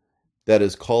death, that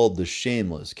is called the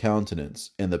shameless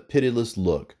countenance, and the pitiless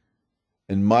look.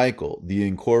 And Michael, the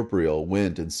incorporeal,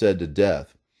 went and said to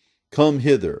death, Come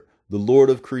hither, the Lord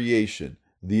of creation,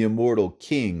 the immortal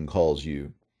King calls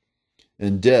you.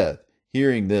 And death,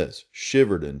 hearing this,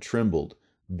 shivered and trembled,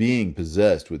 being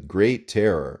possessed with great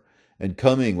terror, and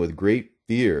coming with great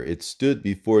fear, it stood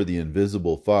before the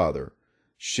invisible Father,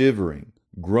 shivering,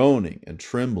 groaning, and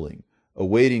trembling,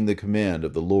 awaiting the command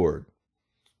of the Lord.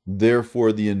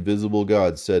 Therefore the invisible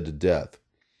God said to death,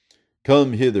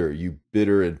 Come hither, you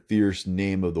bitter and fierce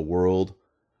name of the world.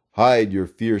 Hide your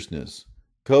fierceness,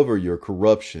 cover your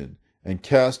corruption, and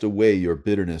cast away your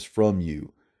bitterness from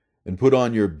you, and put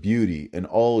on your beauty and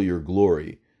all your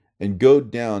glory, and go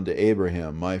down to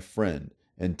Abraham my friend,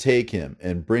 and take him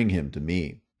and bring him to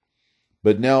me.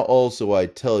 But now also I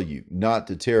tell you not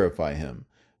to terrify him,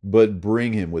 but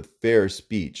bring him with fair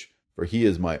speech, for he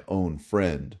is my own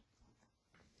friend.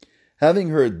 Having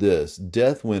heard this,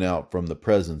 death went out from the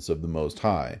presence of the Most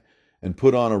High, and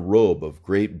put on a robe of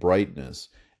great brightness,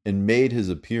 and made his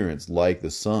appearance like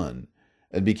the sun,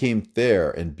 and became fair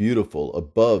and beautiful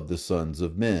above the sons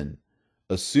of men,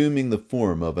 assuming the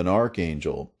form of an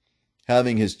archangel,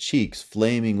 having his cheeks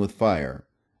flaming with fire,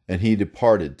 and he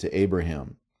departed to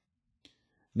Abraham.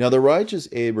 Now the righteous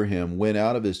Abraham went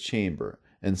out of his chamber,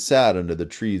 and sat under the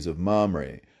trees of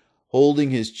Mamre, holding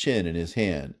his chin in his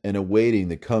hand, and awaiting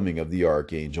the coming of the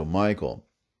archangel Michael.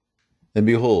 And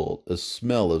behold, a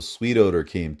smell of sweet odor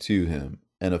came to him,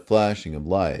 and a flashing of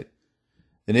light.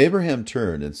 And Abraham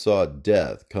turned and saw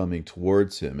death coming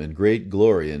towards him in great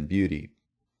glory and beauty.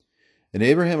 And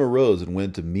Abraham arose and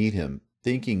went to meet him,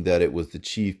 thinking that it was the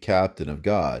chief captain of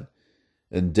God.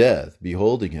 And death,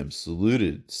 beholding him,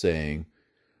 saluted, saying,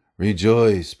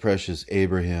 Rejoice, precious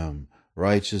Abraham,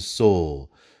 righteous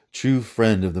soul, true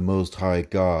friend of the Most High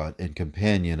God, and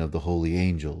companion of the holy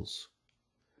angels.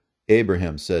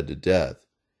 Abraham said to death,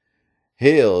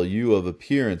 Hail, you of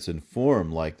appearance and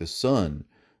form like the sun,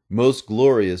 most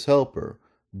glorious helper,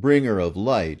 bringer of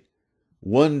light,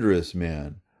 wondrous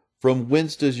man, from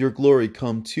whence does your glory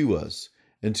come to us?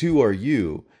 And who are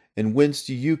you, and whence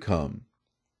do you come?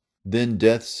 Then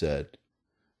death said,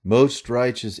 Most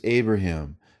righteous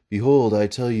Abraham, behold, I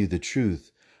tell you the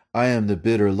truth. I am the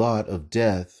bitter lot of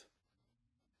death.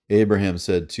 Abraham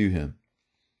said to him,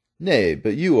 Nay,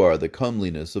 but you are the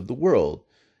comeliness of the world.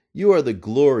 You are the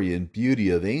glory and beauty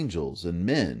of angels and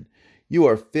men. You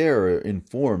are fairer in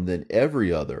form than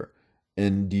every other.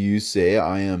 And do you say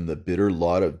I am the bitter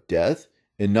lot of death,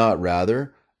 and not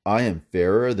rather, I am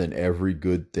fairer than every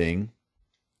good thing?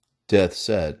 Death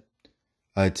said,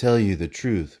 I tell you the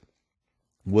truth.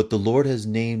 What the Lord has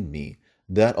named me,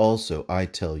 that also I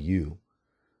tell you.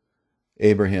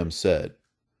 Abraham said,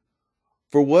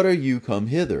 For what are you come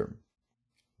hither?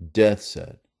 Death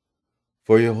said,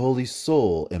 For your holy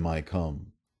soul am I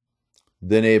come.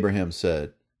 Then Abraham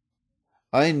said,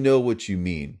 I know what you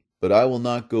mean, but I will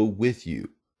not go with you.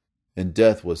 And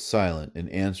death was silent and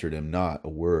answered him not a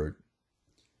word.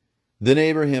 Then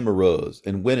Abraham arose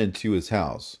and went into his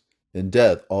house, and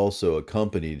death also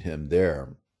accompanied him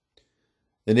there.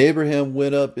 And Abraham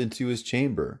went up into his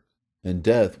chamber, and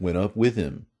death went up with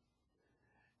him.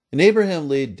 And Abraham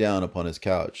laid down upon his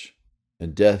couch,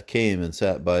 and death came and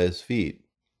sat by his feet.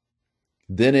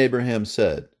 Then Abraham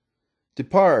said,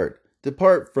 Depart,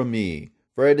 depart from me,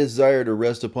 for I desire to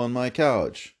rest upon my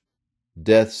couch.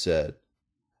 Death said,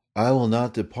 I will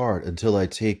not depart until I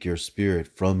take your spirit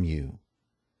from you.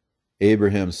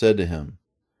 Abraham said to him,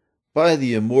 By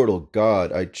the immortal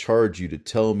God, I charge you to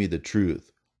tell me the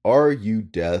truth. Are you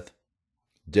death?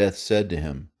 Death said to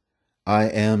him, I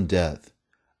am death.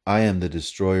 I am the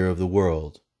destroyer of the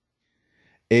world.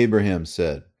 Abraham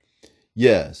said,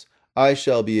 Yes, I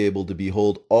shall be able to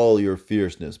behold all your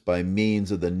fierceness by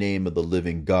means of the name of the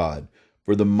living God,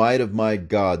 for the might of my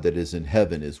God that is in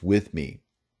heaven is with me.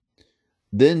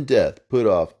 Then death put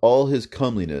off all his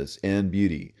comeliness and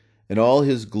beauty, and all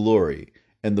his glory,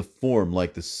 and the form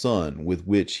like the sun with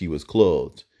which he was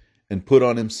clothed, and put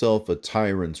on himself a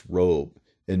tyrant's robe,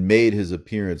 and made his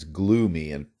appearance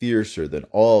gloomy and fiercer than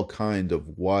all kind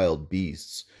of wild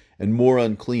beasts, and more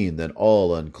unclean than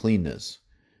all uncleanness.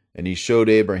 And he showed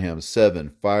Abraham 7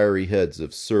 fiery heads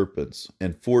of serpents,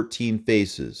 and 14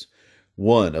 faces,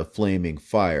 one of flaming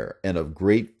fire, and of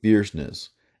great fierceness,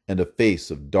 and a face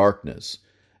of darkness,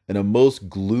 and a most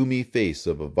gloomy face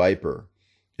of a viper,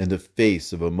 and the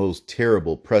face of a most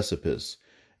terrible precipice,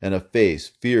 and a face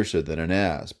fiercer than an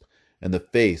asp, and the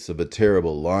face of a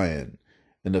terrible lion,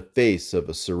 and the face of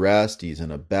a cerastes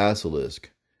and a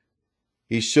basilisk.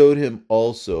 He showed him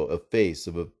also a face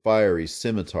of a fiery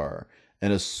scimitar,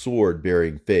 and a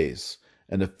sword-bearing face,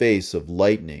 and a face of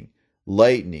lightning,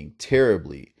 lightning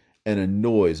terribly, and a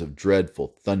noise of dreadful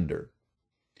thunder.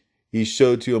 He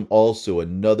showed to him also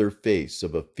another face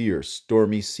of a fierce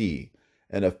stormy sea,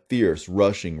 and a fierce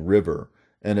rushing river,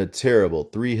 and a terrible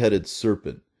 3-headed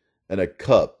serpent, and a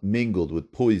cup mingled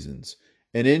with poisons.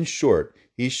 And in short,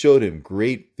 he showed him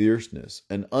great fierceness,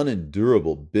 and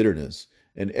unendurable bitterness,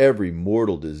 and every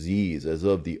mortal disease as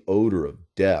of the odor of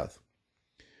death.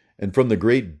 And from the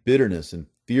great bitterness and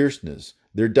fierceness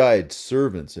there died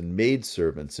servants and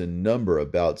maidservants in number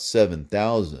about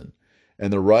 7,000.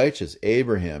 And the righteous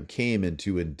Abraham came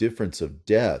into indifference of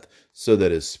death, so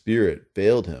that his spirit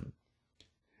failed him.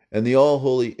 And the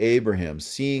all-holy Abraham,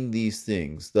 seeing these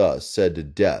things, thus said to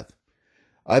death,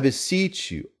 I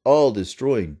beseech you,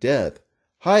 all-destroying death,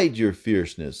 hide your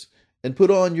fierceness, and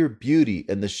put on your beauty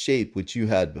and the shape which you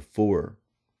had before.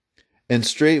 And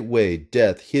straightway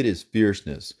death hid his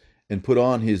fierceness, and put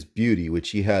on his beauty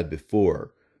which he had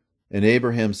before. And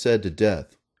Abraham said to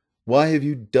death, Why have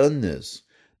you done this,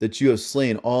 that you have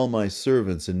slain all my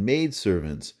servants and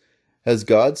maidservants? Has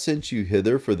God sent you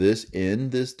hither for this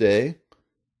end this day?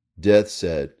 Death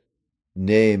said,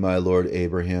 Nay, my lord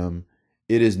Abraham,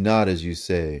 it is not as you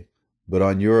say, but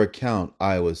on your account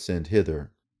I was sent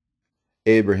hither.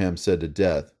 Abraham said to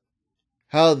death,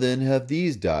 How then have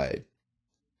these died?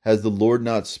 Has the Lord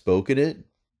not spoken it?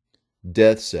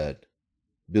 Death said,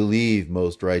 Believe,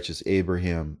 most righteous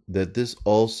Abraham, that this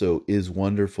also is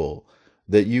wonderful,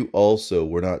 that you also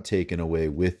were not taken away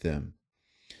with them.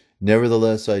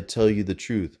 Nevertheless, I tell you the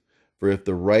truth, for if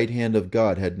the right hand of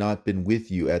God had not been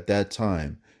with you at that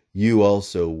time, you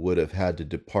also would have had to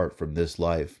depart from this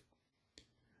life.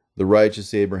 The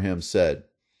righteous Abraham said,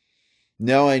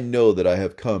 Now I know that I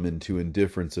have come into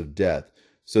indifference of death,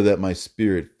 so that my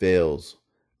spirit fails.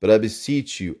 But I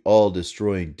beseech you,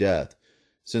 all-destroying death,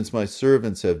 since my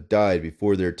servants have died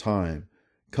before their time,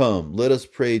 come, let us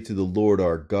pray to the Lord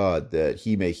our God, that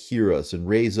he may hear us and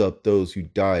raise up those who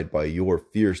died by your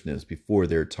fierceness before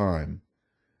their time.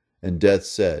 And death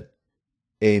said,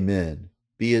 Amen,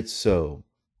 be it so.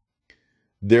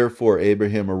 Therefore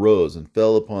Abraham arose and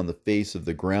fell upon the face of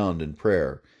the ground in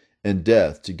prayer, and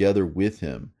death together with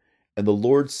him. And the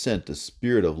Lord sent a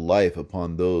spirit of life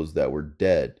upon those that were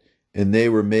dead, and they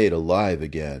were made alive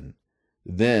again.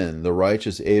 Then the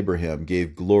righteous Abraham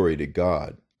gave glory to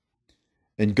God.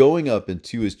 And going up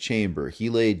into his chamber, he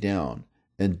lay down,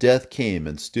 and death came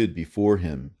and stood before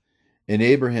him. And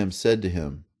Abraham said to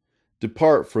him,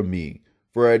 Depart from me,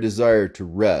 for I desire to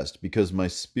rest, because my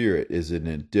spirit is in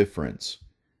indifference.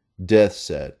 Death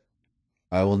said,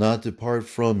 I will not depart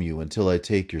from you until I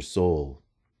take your soul.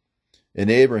 And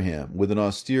Abraham, with an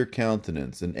austere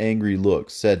countenance and angry look,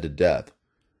 said to death,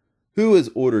 Who has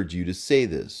ordered you to say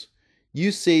this?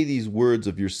 You say these words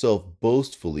of yourself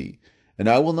boastfully, and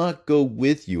I will not go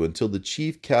with you until the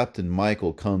chief captain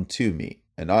Michael come to me,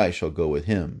 and I shall go with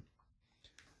him.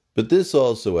 But this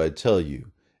also I tell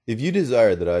you, if you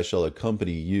desire that I shall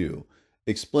accompany you,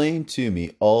 explain to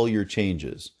me all your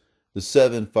changes, the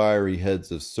 7 fiery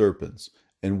heads of serpents,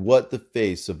 and what the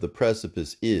face of the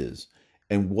precipice is,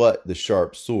 and what the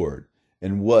sharp sword,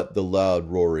 and what the loud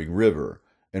roaring river,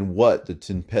 and what the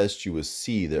tempestuous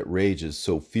sea that rages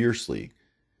so fiercely?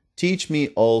 Teach me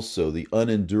also the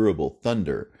unendurable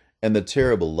thunder, and the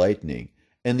terrible lightning,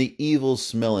 and the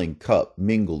evil-smelling cup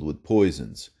mingled with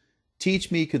poisons.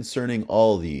 Teach me concerning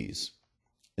all these.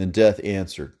 And Death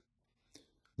answered,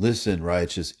 Listen,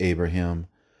 righteous Abraham.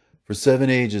 For 7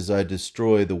 ages I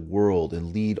destroy the world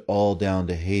and lead all down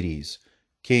to Hades,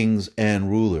 kings and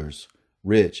rulers,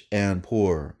 rich and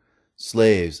poor,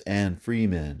 slaves and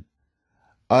freemen.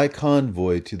 I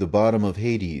convoy to the bottom of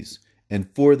Hades, and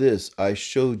for this I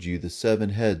showed you the 7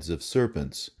 heads of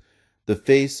serpents. The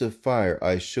face of fire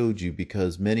I showed you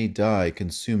because many die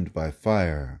consumed by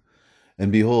fire.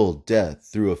 And behold, death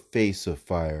through a face of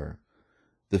fire.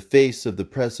 The face of the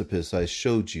precipice I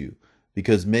showed you,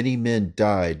 because many men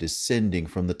die descending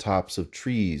from the tops of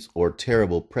trees or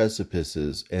terrible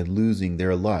precipices and losing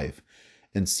their life,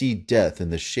 and see death in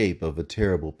the shape of a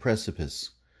terrible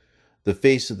precipice. The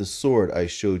face of the sword I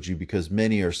showed you, because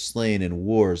many are slain in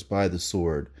wars by the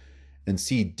sword, and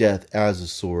see death as a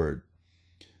sword.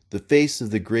 The face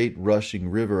of the great rushing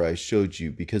river I showed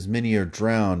you, because many are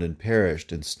drowned and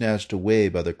perished and snatched away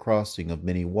by the crossing of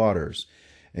many waters,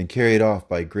 and carried off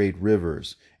by great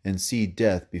rivers, and see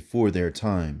death before their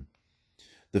time.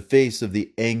 The face of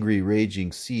the angry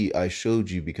raging sea I showed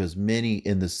you, because many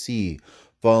in the sea,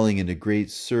 falling into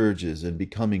great surges and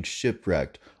becoming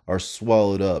shipwrecked, are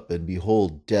swallowed up, and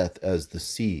behold death as the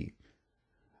sea.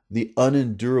 The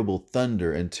unendurable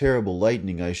thunder and terrible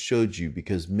lightning I showed you,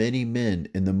 because many men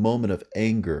in the moment of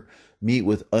anger meet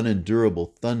with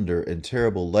unendurable thunder and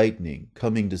terrible lightning,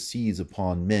 coming to seize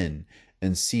upon men,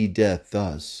 and see death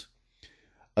thus.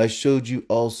 I showed you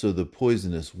also the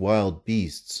poisonous wild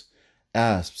beasts,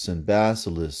 asps and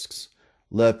basilisks,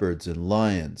 leopards and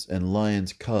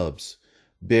lions' cubs,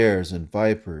 bears and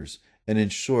vipers, and in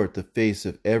short the face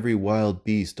of every wild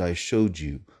beast I showed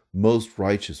you, most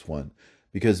righteous one,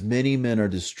 because many men are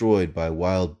destroyed by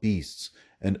wild beasts,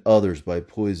 and others by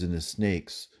poisonous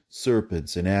snakes,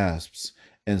 serpents and asps,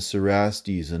 and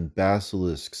cerastes and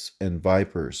basilisks and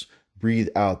vipers, breathe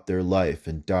out their life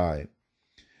and die.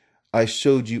 I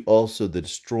showed you also the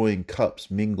destroying cups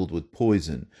mingled with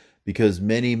poison, because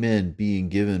many men being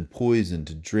given poison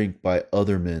to drink by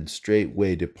other men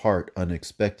straightway depart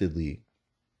unexpectedly.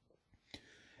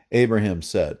 Abraham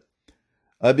said,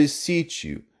 I beseech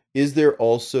you, is there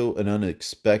also an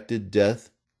unexpected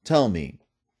death? Tell me.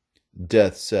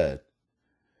 Death said,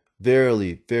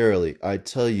 Verily, verily, I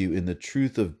tell you in the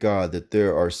truth of God that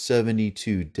there are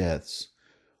 72 deaths.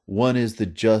 One is the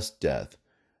just death,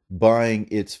 buying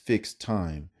its fixed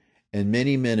time, and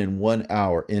many men in 1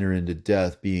 hour enter into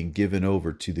death, being given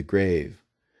over to the grave.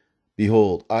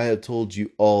 Behold, I have told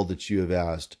you all that you have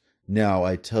asked. Now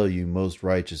I tell you, most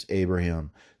righteous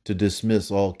Abraham, to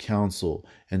dismiss all counsel,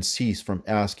 and cease from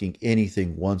asking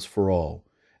anything once for all,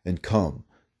 and come,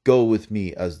 go with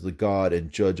me as the God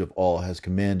and judge of all has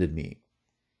commanded me.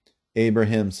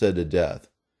 Abraham said to Death,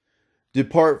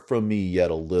 Depart from me yet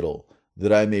a little,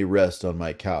 that I may rest on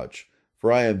my couch,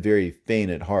 for I am very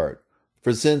faint at heart.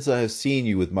 For since I have seen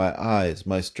you with my eyes,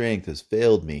 my strength has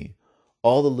failed me.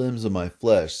 All the limbs of my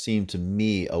flesh seem to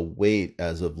me a weight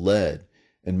as of lead,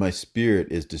 and my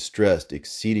spirit is distressed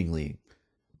exceedingly.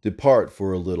 Depart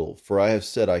for a little, for I have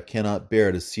said I cannot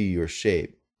bear to see your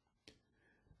shape.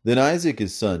 Then Isaac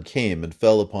his son came and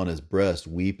fell upon his breast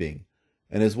weeping,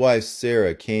 and his wife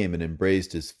Sarah came and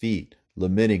embraced his feet,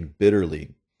 lamenting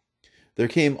bitterly. There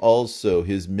came also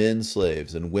his men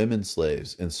slaves and women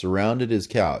slaves, and surrounded his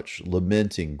couch,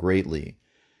 lamenting greatly.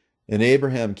 And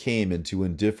Abraham came into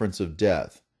indifference of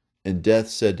death, and Death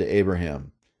said to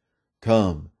Abraham,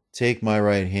 Come, take my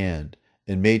right hand,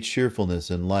 and may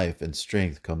cheerfulness and life and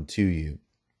strength come to you.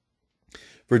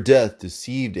 For Death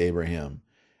deceived Abraham,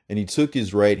 and he took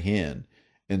his right hand,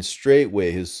 and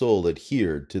straightway his soul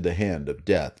adhered to the hand of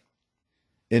Death.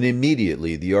 And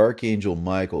immediately the archangel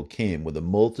Michael came with a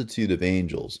multitude of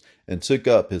angels, and took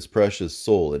up his precious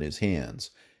soul in his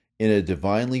hands, in a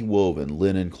divinely woven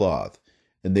linen cloth,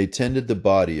 and they tended the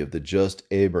body of the just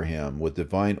Abraham with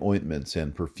divine ointments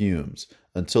and perfumes,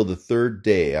 until the 3rd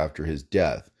day after his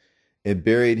death, and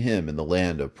buried him in the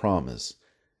land of promise,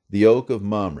 the oak of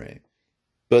Mamre.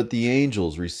 But the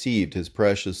angels received his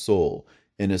precious soul,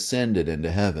 and ascended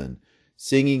into heaven,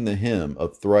 singing the hymn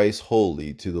of Thrice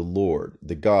Holy to the Lord,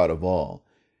 the God of all,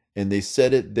 and they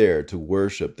set it there to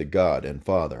worship the God and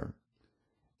Father.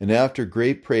 And after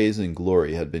great praise and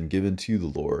glory had been given to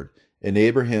the Lord, and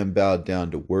Abraham bowed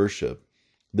down to worship,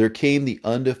 there came the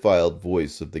undefiled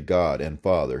voice of the God and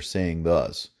Father, saying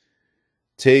thus,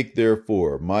 Take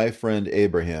therefore my friend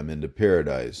Abraham into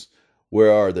paradise,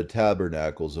 where are the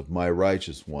tabernacles of my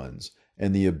righteous ones,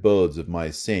 and the abodes of my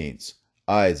saints,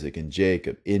 Isaac and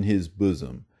Jacob, in his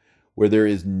bosom, where there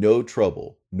is no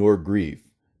trouble, nor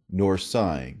grief, nor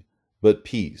sighing, but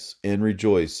peace and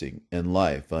rejoicing and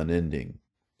life unending.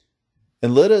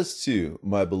 And let us too,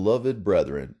 my beloved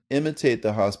brethren, imitate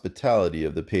the hospitality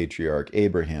of the patriarch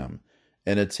Abraham,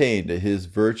 and attain to his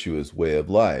virtuous way of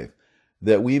life,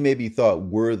 that we may be thought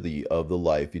worthy of the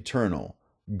life eternal,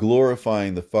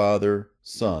 glorifying the Father,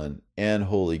 Son, and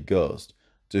Holy Ghost,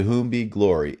 to whom be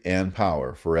glory and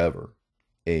power forever.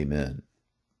 Amen.